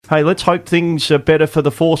Hey, let's hope things are better for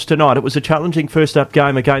the Force tonight. It was a challenging first-up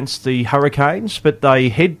game against the Hurricanes, but they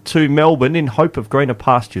head to Melbourne in hope of greener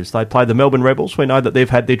pastures. They play the Melbourne Rebels. We know that they've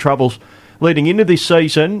had their troubles leading into this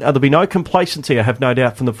season. There'll be no complacency, I have no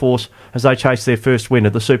doubt, from the Force as they chase their first win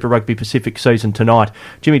of the Super Rugby Pacific season tonight.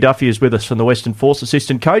 Jimmy Duffy is with us from the Western Force,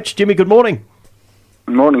 assistant coach. Jimmy, good morning.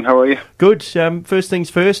 Good morning, how are you? Good. First things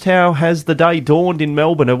first, how has the day dawned in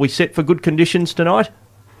Melbourne? Are we set for good conditions tonight?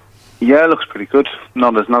 Yeah, it looks pretty good.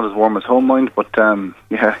 Not as warm as home, mind, but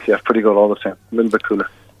yeah, pretty good all the same. A little bit cooler.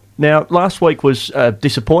 Now, last week was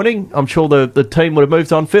disappointing. I'm sure the team would have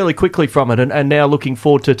moved on fairly quickly from it, and now looking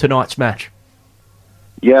forward to tonight's match.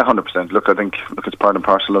 Yeah, 100%. Look, I think it's part and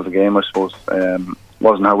parcel of the game, I suppose.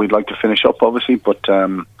 Wasn't how we'd like to finish up, obviously, but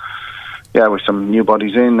yeah, with some new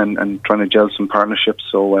bodies in and trying to gel some partnerships.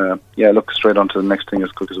 So, yeah, look straight on to the next thing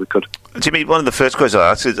as quick as we could. Jimmy, one of the first questions I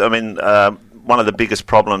asked is, one of the biggest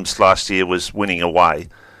problems last year was winning away,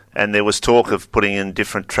 and there was talk of putting in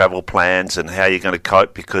different travel plans and how you're going to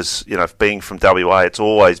cope because, being from WA, it's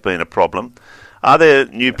always been a problem. Are there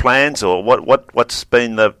new plans, or what's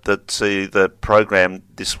been the program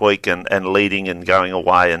this week and leading and going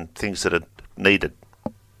away and things that are needed?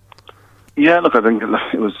 Yeah, look, I think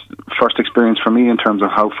it was first experience for me in terms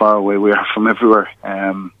of how far away we are from everywhere.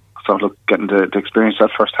 So, look, getting to experience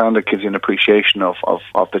that firsthand, it gives you an appreciation of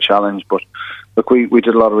the challenge. But, look, we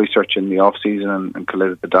did a lot of research in the off-season and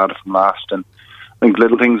collated the data from last. And I think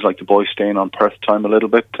little things like the boys staying on Perth time a little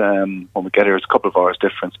bit. When we get here, it's a couple of hours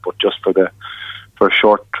difference. But just for a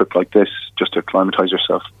short trip like this, just to acclimatise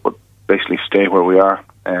yourself, but basically stay where we are.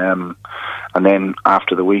 And then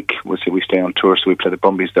after the week, we stay on tour. So we play the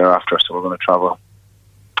Brumbies thereafter. So we're going to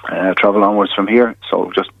travel onwards from here,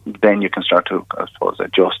 so just then you can start to, I suppose,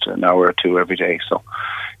 adjust an hour or two every day. So,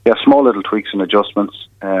 yeah, small little tweaks and adjustments.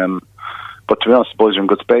 But to be honest, the boys are in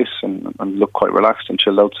good space and look quite relaxed and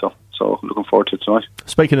chilled out. So looking forward to it tonight.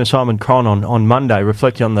 Speaking of Simon Cron on Monday,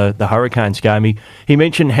 reflecting on the Hurricanes game, he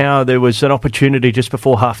mentioned how there was an opportunity just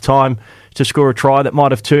before half-time to score a try that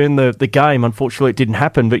might have turned the game. Unfortunately, it didn't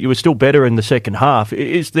happen, but you were still better in the second half.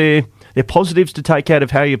 Is there positives to take out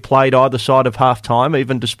of how you played either side of half-time,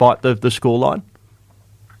 even despite the scoreline?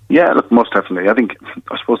 Yeah, look, most definitely.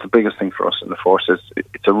 I suppose the biggest thing for us in the Force is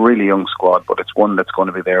it's a really young squad, but it's one that's going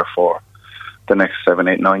to be there for the next 7,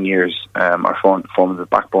 8, 9 years. Are forming the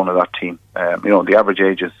backbone of that team. The average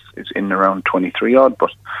age is in and around 23 odd,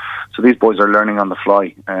 but so these boys are learning on the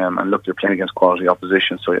fly. And look, you're playing against quality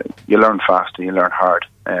opposition, so you learn fast and you learn hard.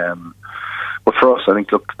 But for us, I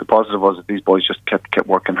think, look, the positive was that these boys just kept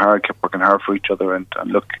working hard for each other, and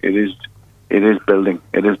look, it is building.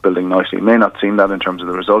 It is building nicely. You may not seem that in terms of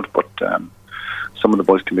the result, but some of the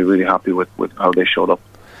boys can be really happy with how they showed up.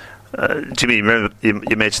 Jimmy, remember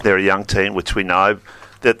you mentioned they're a young team, which we know.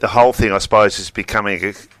 That the whole thing, I suppose, is becoming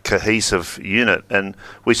a cohesive unit, and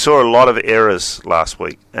we saw a lot of errors last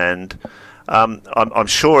week. And I'm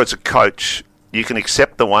sure as a coach, you can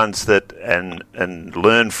accept the ones that and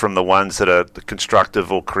learn from the ones that are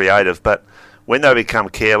constructive or creative, but when they become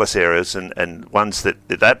careless errors and ones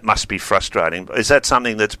that must be frustrating. Is that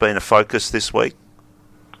something that's been a focus this week?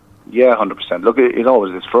 Yeah, 100%. Look, it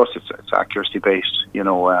always is. For us, it's accuracy based.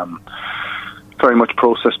 Very much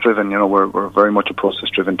process driven. We're very much a process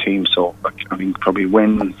driven team. So, probably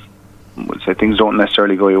when say things don't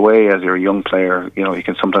necessarily go your way as you're a young player, you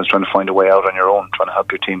can sometimes try to find a way out on your own, trying to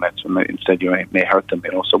help your teammates, and instead you may hurt them.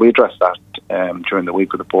 So we addressed that during the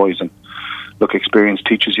week with the boys, and look, experience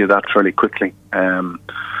teaches you that fairly quickly.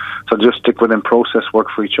 So just stick within process, work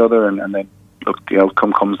for each other, and then look, the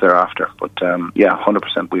outcome comes thereafter. But yeah,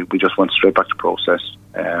 100%. We just went straight back to process,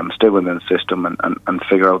 stay within the system, and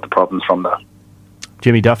figure out the problems from that.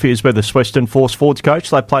 Jimmy Duffy is with us, Western Force forwards coach.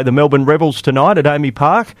 They play the Melbourne Rebels tonight at Amy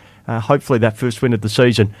Park. Hopefully that first win of the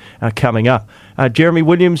season coming up. Jeremy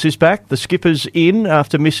Williams is back. The skipper's in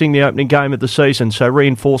after missing the opening game of the season, so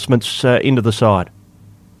reinforcements into the side.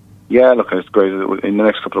 Yeah, look, it's great. In the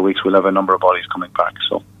next couple of weeks, we'll have a number of bodies coming back.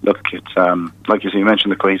 So, look, it's like you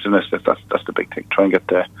mentioned the cohesiveness. That's the big thing. Try and get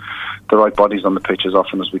the right bodies on the pitch as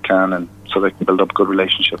often as we can, and so they can build up good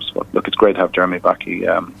relationships. But look, it's great to have Jeremy back.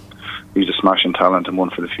 He's a smashing talent and one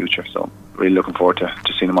for the future. So, really looking forward to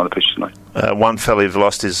seeing him on the pitch tonight. One fella who've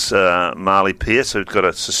lost is Marley Pearce, who's got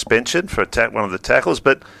a suspension for one of the tackles,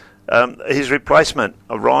 but. His replacement,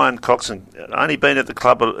 Ryan Coxon, only been at the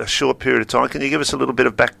club a short period of time. Can you give us a little bit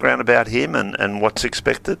of background about him and what's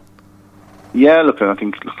expected? Yeah, look, I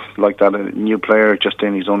think like that, a new player just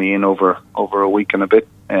in. He's only in over a week and a bit.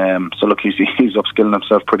 So look, he's upskilling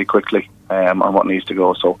himself pretty quickly on what needs to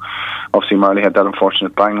go. So obviously Marley had that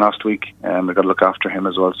unfortunate bang last week, and we've got to look after him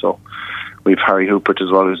as well. So we've Harry Houpert as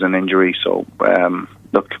well, who's an injury. So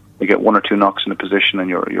look, you get one or two knocks in a position, and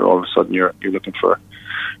you're all of a sudden you're looking for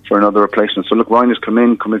another replacement. So look, Ryan has come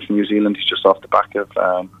in from New Zealand. He's just off the back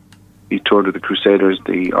of he toured with the Crusaders,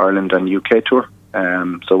 the Ireland and UK tour.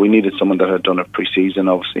 So we needed someone that had done a pre-season,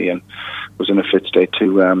 obviously, and was in a fit state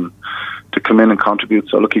to come in and contribute.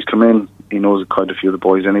 So look, he's come in. He knows quite a few of the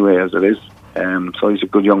boys anyway, as it is. So he's a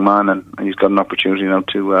good young man, and he's got an opportunity now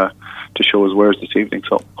to show his wares this evening.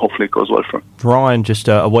 So hopefully it goes well for him. Ryan, just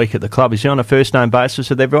a week at the club. Is he on a first-name basis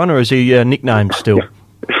with everyone, or is he nicknamed still?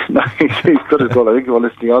 No, he's good as well. I think well,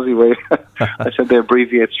 it's the Aussie way. I said they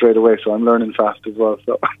abbreviate straight away, so I'm learning fast as well.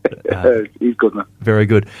 So he's good now. Very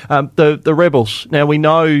good. The Rebels. Now we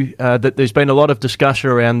know that there's been a lot of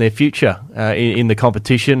discussion around their future in the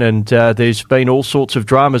competition, and there's been all sorts of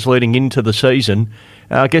dramas leading into the season.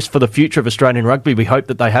 I guess for the future of Australian rugby, we hope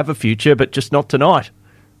that they have a future, but just not tonight.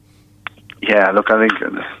 Yeah, look, I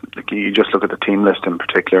think you just look at the team list in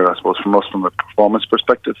particular. I suppose from a performance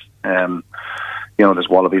perspective. There's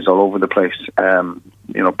wallabies all over the place.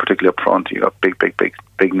 Particularly up front, you got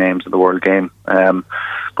big names in the world game.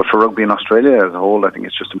 But for rugby in Australia as a whole, I think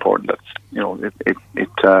it's just important that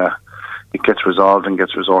it gets resolved and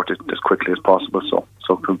gets resorted as quickly as possible,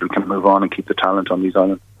 so people can move on and keep the talent on these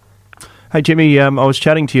islands. Hey Jimmy, I was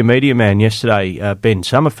chatting to your media man yesterday, Ben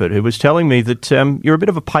Summerford, who was telling me that you're a bit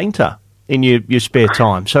of a painter in your spare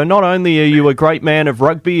time. So not only are you a great man of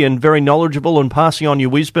rugby and very knowledgeable and passing on your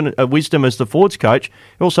wisdom as the forwards coach,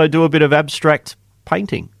 you also do a bit of abstract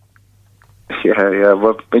painting. Yeah.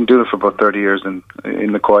 Well, I've been doing it for about 30 years in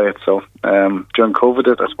the quiet. So during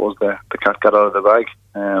COVID, I suppose the cat got out of the bag.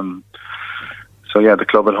 The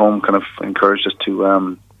club at home kind of encouraged us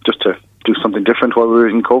to just to do something different while we were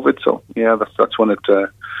in COVID. So yeah, that's when I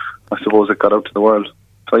suppose it got out to the world.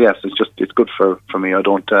 So yes, it's good for me. I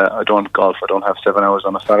don't golf. I don't have 7 hours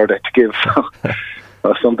on a Saturday to give.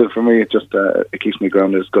 So something for me. It keeps me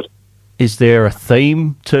grounded. It's good. Is there a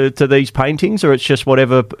theme to these paintings, or it's just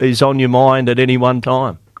whatever is on your mind at any one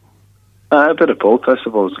time? A bit of both, I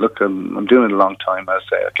suppose. Look, I'm doing it a long time. As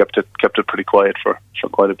I say, I kept it pretty quiet for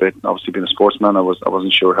quite a bit. Obviously, being a sportsman, I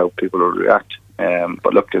wasn't sure how people would react.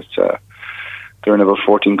 But look, they're in about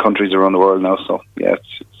 14 countries around the world now. So yeah,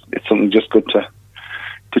 it's something just good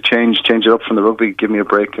to change it up from the rugby, give me a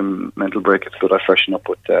break and mental break. It's good I freshen up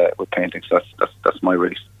with painting. So that's my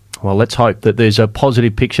release. Well, let's hope that there's a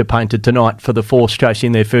positive picture painted tonight for the Force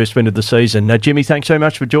chasing their first win of the season. Now, Jimmy, thanks so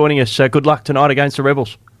much for joining us. Good luck tonight against the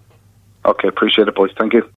Rebels. Okay, appreciate it, boys. Thank you.